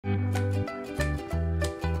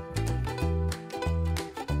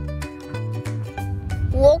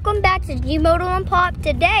Welcome back to Moto and Pop.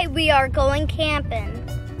 Today we are going camping.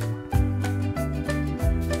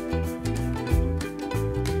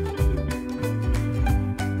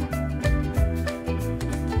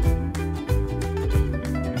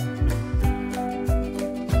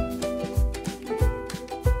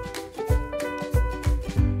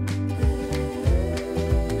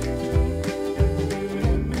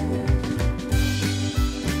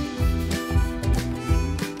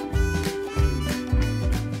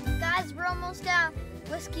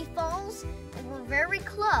 Falls, and we're very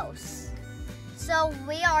close, so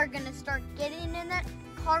we are gonna start getting in that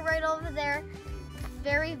car right over there.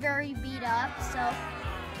 Very beat up, so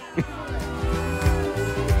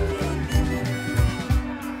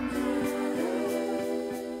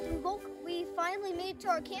we finally made it to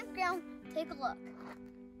our campground. Take a look.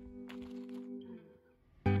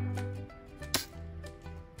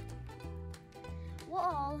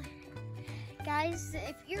 Well, guys,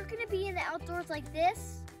 if you're gonna be in the outdoors like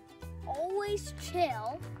this, always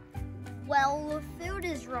chill while the food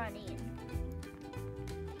is running.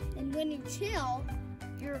 And when you chill,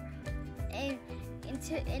 and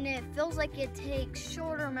it feels like it takes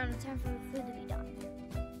shorter amount of time for the food to be done.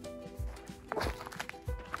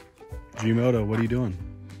 Moto, what are you doing?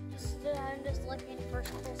 I'm just looking for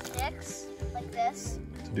cool sticks like this.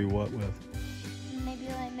 To do what with? Maybe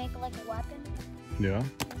like make like a weapon. Yeah.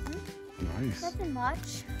 Mm-hmm. Nice. Nothing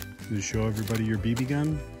much. Did you show everybody your BB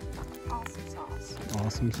gun? Awesome sauce.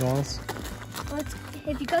 Awesome sauce.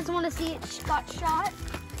 If you guys want to see it got shot,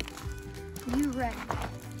 you ready?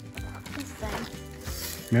 This thing.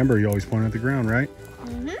 Remember, you always point at the ground, right?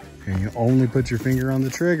 Mm-hmm. And you only put your finger on the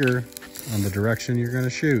trigger on the direction you're going to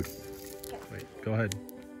shoot. Okay. Wait, go ahead.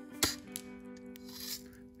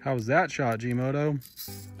 How was that shot, Moto?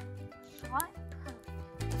 Shot perfect.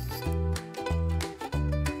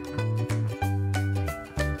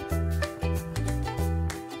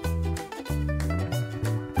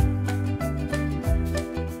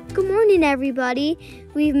 Good morning, everybody.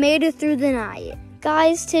 We've made it through the night.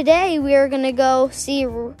 Guys, today we are going to go see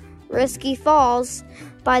Risky Falls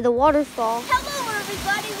by the waterfall. Hello,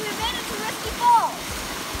 everybody. We made it to Risky Falls.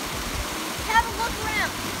 Have a look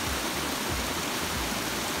around.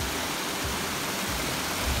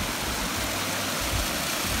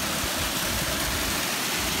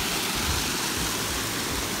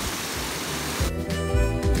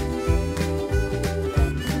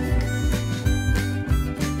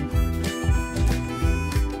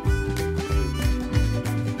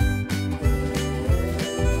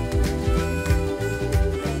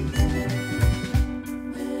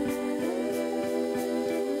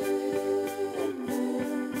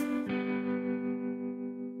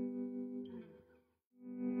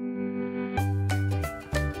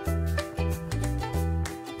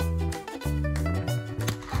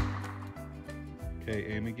 Okay,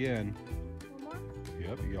 aim again. One more?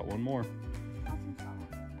 Yep, you got one more. Awesome sauce.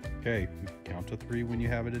 Okay, count to 3 when you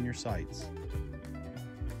have it in your sights.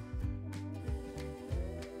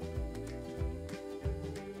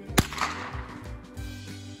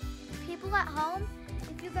 People at home,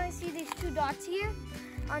 if you guys see these 2 dots here,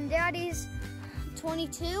 on Daddy's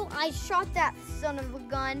 22, I shot that son of a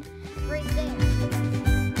gun right there.